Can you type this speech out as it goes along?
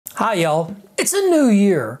Hi y'all, it's a new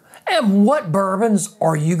year, and what bourbons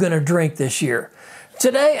are you gonna drink this year?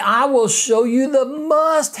 Today I will show you the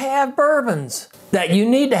must-have bourbons that you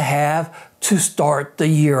need to have to start the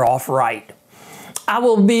year off right. I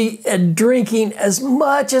will be drinking as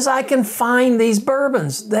much as I can find these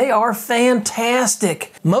bourbons. They are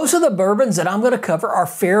fantastic. Most of the bourbons that I'm going to cover are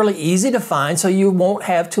fairly easy to find, so you won't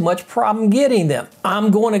have too much problem getting them.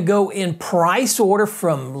 I'm going to go in price order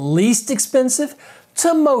from least expensive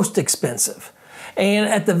to most expensive. And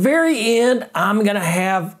at the very end, I'm going to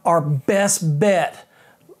have our best bet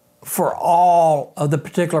for all of the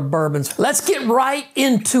particular bourbons. Let's get right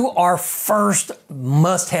into our first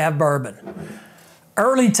must-have bourbon.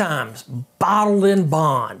 Early Times Bottled in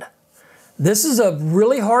Bond. This is a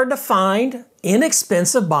really hard to find,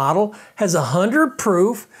 inexpensive bottle, has 100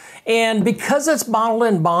 proof, and because it's bottled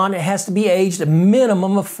in bond, it has to be aged a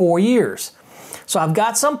minimum of 4 years. So I've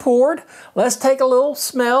got some poured. Let's take a little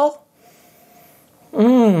smell.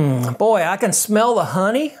 Boy, I can smell the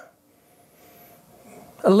honey.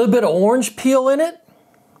 A little bit of orange peel in it.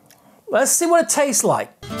 Let's see what it tastes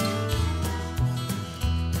like.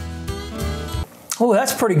 Oh,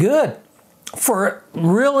 that's pretty good. For a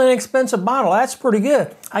real inexpensive bottle, that's pretty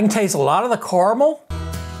good. I can taste a lot of the caramel.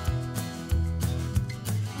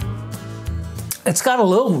 It's got a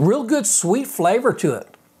real good sweet flavor to it.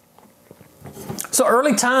 So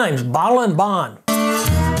Early Times, Bottled in Bond.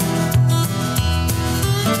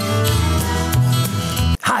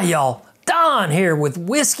 Hi y'all, Don here with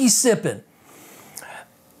Whiskey Sippin'.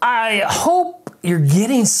 I hope you're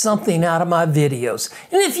getting something out of my videos.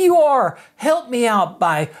 And if you are, help me out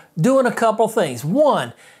by doing a couple things.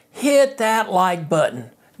 One, hit that like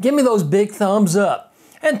button. Give me those big thumbs up.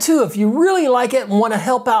 And two, if you really like it and want to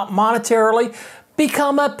help out monetarily,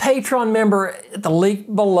 become a Patreon member at the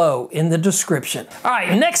link below in the description. All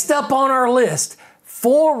right, next up on our list,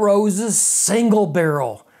 Four Roses Single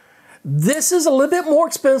Barrel. This is a little bit more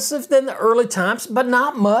expensive than the Early Times, but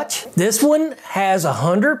not much. This one has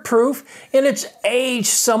 100 proof and it's aged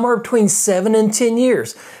somewhere between 7 and 10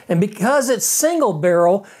 years. And because it's single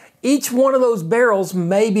barrel, each one of those barrels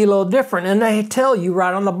may be a little different, and they tell you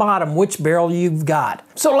right on the bottom which barrel you've got.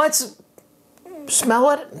 So let's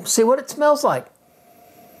smell it and see what it smells like.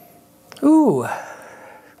 Ooh.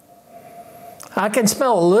 I can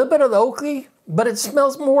smell a little bit of the oaky, but it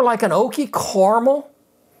smells more like an oaky caramel.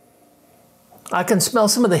 I can smell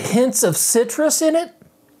some of the hints of citrus in it.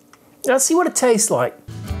 Let's see what it tastes like.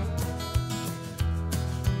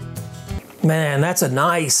 Man, that's a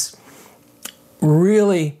nice,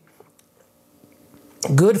 really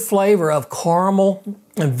good flavor of caramel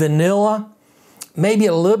and vanilla. Maybe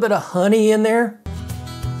a little bit of honey in there.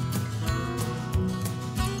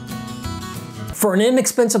 For an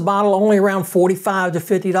inexpensive bottle, only around $45 to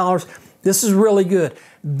 $50, this is really good.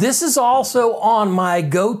 This is also on my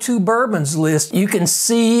go-to bourbons list. You can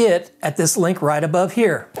see it at this link right above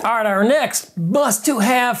here. All right, our next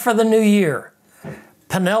must-to-have for the new year,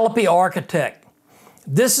 Penelope Architect.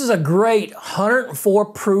 This is a great 104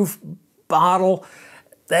 proof bottle.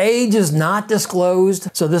 The age is not disclosed,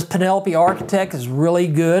 so this Penelope Architect is really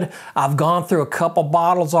good. I've gone through a couple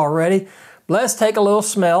bottles already. Let's take a little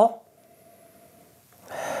smell.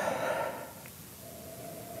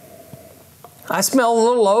 I smell a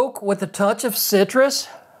little oak with a touch of citrus.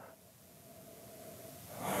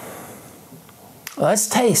 Let's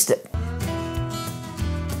taste it.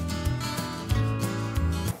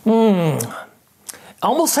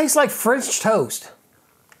 Almost tastes like French toast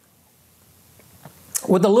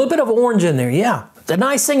with a little bit of orange in there, yeah. The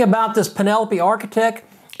nice thing about this Penelope Architect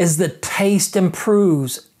is the taste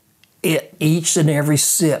improves at each and every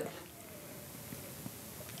sip.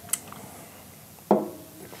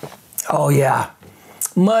 Oh yeah,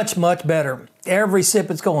 much, much better. Every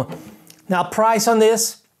sip it's going. Now price on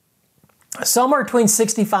this, somewhere between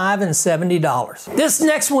 $65 and $70. This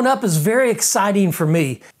next one up is very exciting for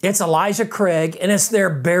me. It's Elijah Craig and it's their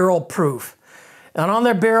barrel proof. And on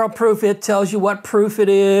their barrel proof, it tells you what proof it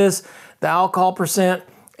is, the alcohol percent,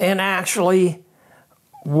 and actually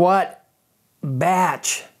what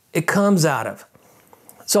batch it comes out of.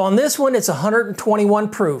 So on this one, it's 121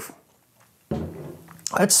 proof.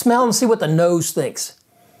 Let's smell and see what the nose thinks.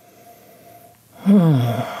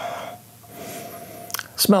 Smell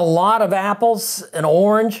a lot of apples and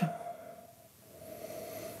orange.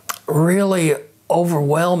 Really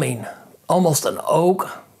overwhelming, almost an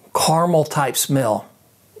oak caramel type smell.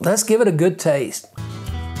 Let's give it a good taste.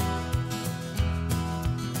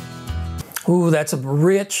 Ooh, that's a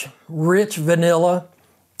rich, rich vanilla,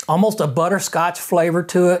 almost a butterscotch flavor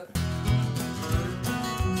to it.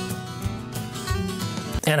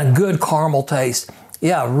 and a good caramel taste.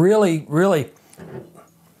 Yeah, really, really.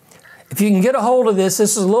 If you can get a hold of this,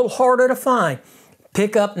 this is a little harder to find.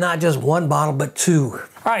 Pick up not just one bottle, but two.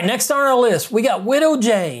 All right, next on our list, we got Widow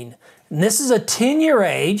Jane. And this is a 10-year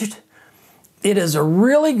aged. It is a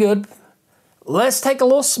really good. Let's take a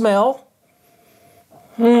little smell.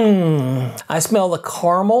 I smell the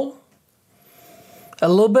caramel, a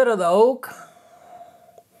little bit of the oak.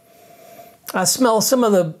 I smell some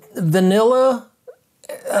of the vanilla,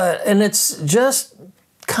 and it's just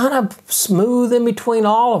kind of smooth in between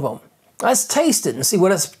all of them. Let's taste it and see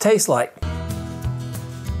what it tastes like.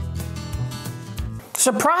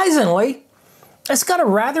 Surprisingly, it's got a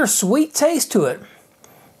rather sweet taste to it.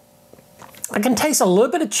 I can taste a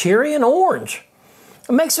little bit of cherry and orange.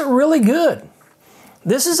 It makes it really good.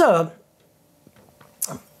 This is a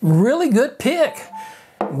really good pick.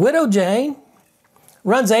 Widow Jane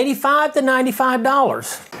runs $85 to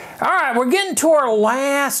 $95. All right, we're getting to our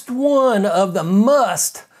last one of the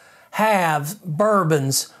must-have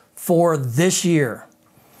bourbons for this year.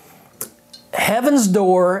 Heaven's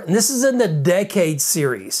Door, and this is in the Decade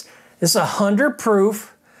series. It's 100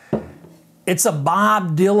 proof. It's a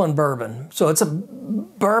Bob Dylan bourbon. So it's a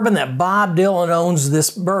bourbon that Bob Dylan owns, this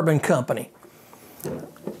bourbon company.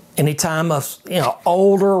 Anytime of,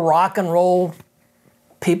 older rock and roll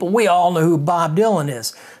people, we all know who Bob Dylan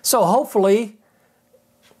is. So hopefully,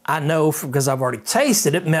 I know because I've already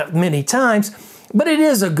tasted it many times, but it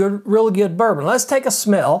is a good, really good bourbon. Let's take a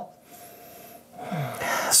smell.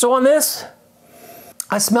 So on this,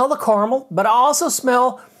 I smell the caramel, but I also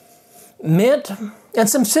smell mint and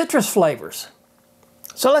some citrus flavors.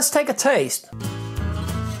 So let's take a taste.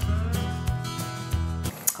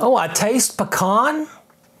 Oh, I taste pecan,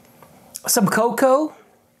 some cocoa,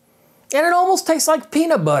 and it almost tastes like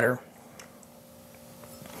peanut butter.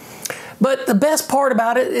 But the best part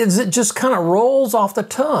about it is it just kind of rolls off the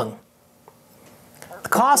tongue. The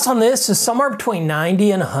cost on this is somewhere between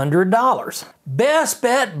 $90 and $100. Best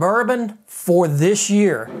bet bourbon for this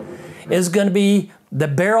year is going to be the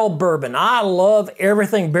barrel bourbon. I love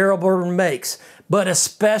everything barrel bourbon makes, but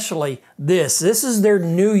especially this. This is their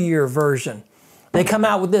New Year version. They come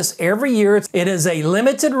out with this every year. It is a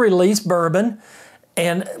limited release bourbon.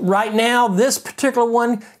 And right now, this particular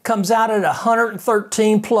one comes out at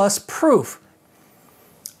 113 plus proof.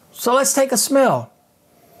 So let's take a smell.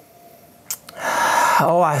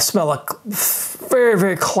 Oh, I smell a very,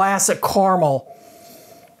 very classic caramel.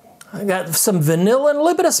 I got some vanilla and a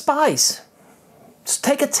little bit of spice. Just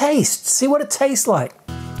take a taste, see what it tastes like.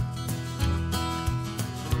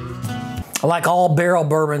 Like all barrel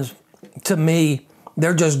bourbons, to me,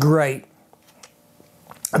 they're just great.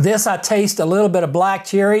 This, I taste a little bit of black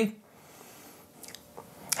cherry.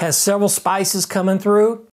 Has several spices coming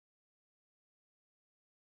through.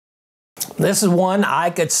 This is one I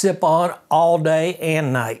could sip on all day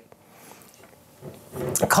and night.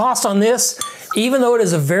 The cost on this, even though it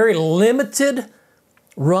is a very limited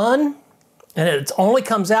run, and it only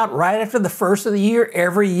comes out right after the first of the year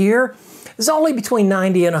every year, is only between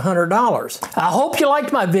 $90 and $100. I hope you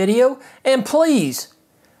liked my video, and please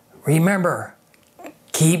remember,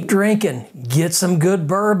 keep drinking, get some good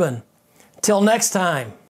bourbon. Till next time.